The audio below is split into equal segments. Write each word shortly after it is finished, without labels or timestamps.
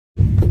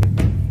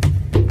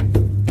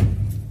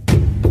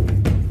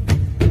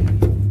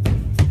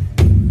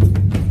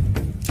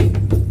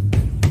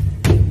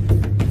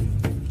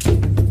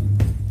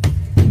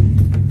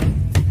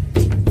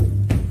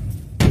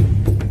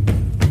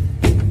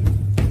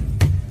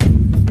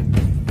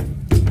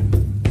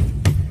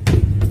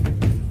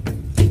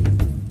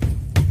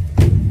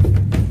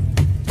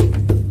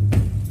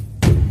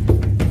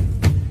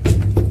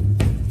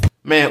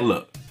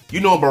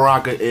You know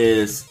Baraka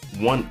is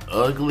one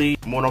ugly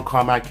Mortal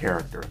Kombat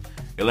character.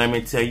 And let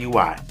me tell you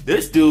why.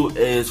 This dude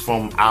is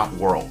from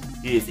Outworld.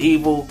 He is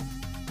evil.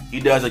 He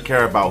doesn't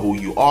care about who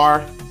you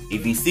are.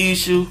 If he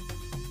sees you,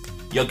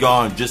 you're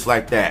gone just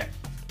like that.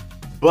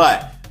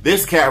 But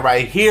this cat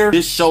right here,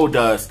 this showed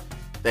us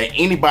that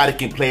anybody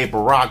can play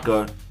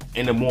Baraka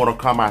in the Mortal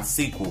Kombat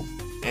sequel.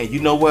 And you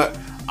know what?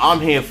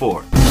 I'm here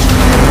for it.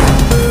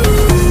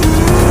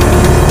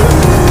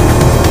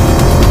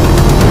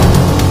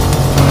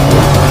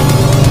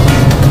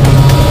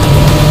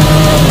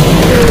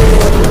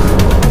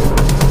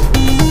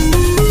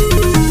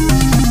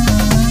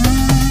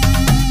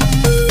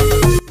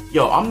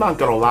 Yo, I'm not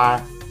gonna lie.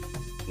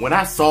 When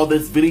I saw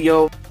this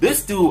video,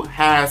 this dude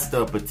has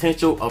the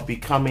potential of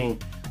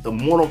becoming the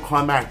Mortal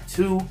Kombat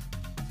 2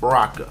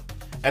 Baraka.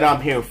 And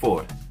I'm here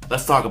for it.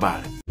 Let's talk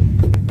about it.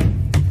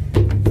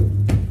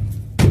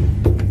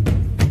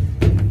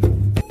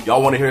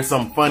 Y'all wanna hear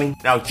something funny?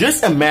 Now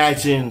just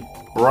imagine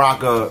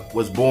Baraka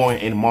was born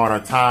in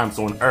modern times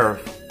on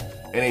Earth.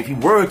 And if he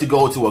were to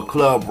go to a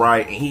club,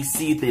 right, and he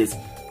see this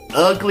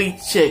ugly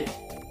chick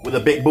with a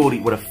big booty,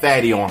 with a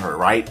fatty on her,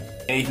 right?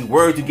 And if he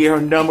were to get her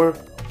number,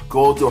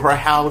 go to her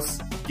house,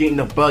 get in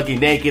the buggy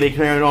naked and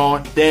carrying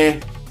on,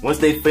 then once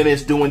they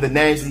finish doing the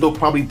nasty, they'll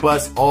probably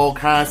bust all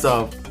kinds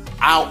of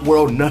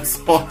Outworld nuts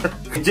on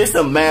her. Just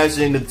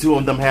imagine the two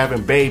of them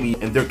having baby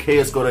and their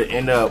kids gonna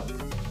end up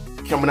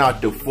coming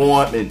out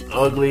deformed and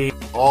ugly,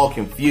 all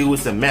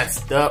confused and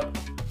messed up,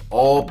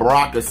 all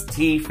Baraka's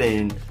teeth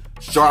and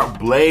sharp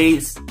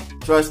blades.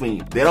 Trust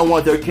me, they don't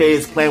want their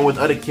kids playing with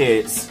other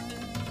kids.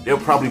 They'll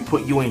probably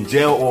put you in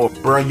jail or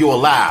burn you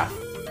alive.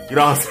 You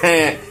know what I'm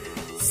saying?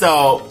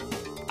 So,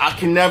 I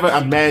can never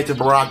imagine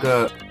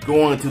Baraka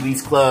going to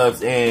these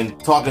clubs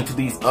and talking to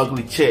these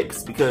ugly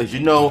chicks, because you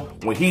know,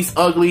 when he's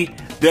ugly,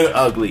 they're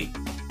ugly.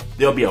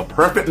 They'll be a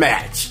perfect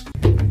match.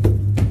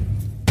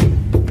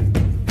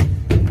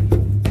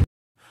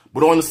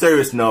 But on a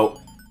serious note,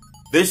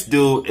 this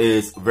dude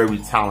is very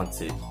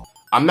talented.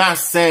 I'm not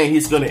saying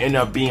he's gonna end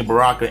up being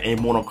Baraka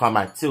in Mortal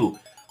Kombat 2,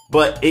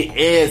 but it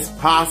is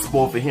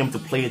possible for him to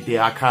play the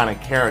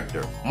iconic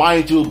character.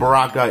 Mind you,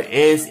 Baraka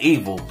is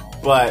evil,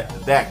 but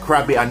that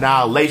crappy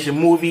Annihilation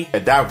movie,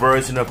 that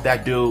version of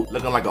that dude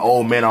looking like an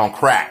old man on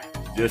crack.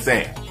 Just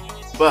saying.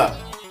 But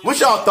what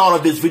y'all thought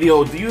of this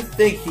video? Do you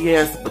think he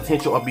has the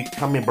potential of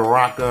becoming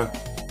Baraka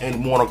in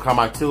Mortal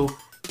Kombat 2?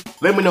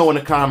 Let me know in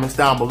the comments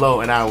down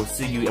below, and I will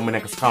see you in my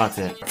next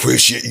content.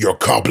 Appreciate your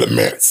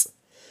compliments.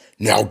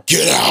 Now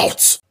get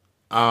out.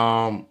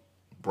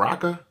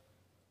 Baraka?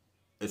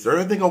 Is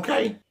everything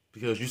okay?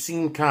 Because you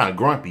seem kind of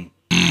grumpy.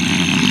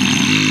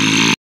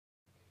 I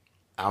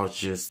was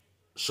just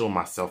showing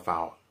myself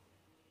out.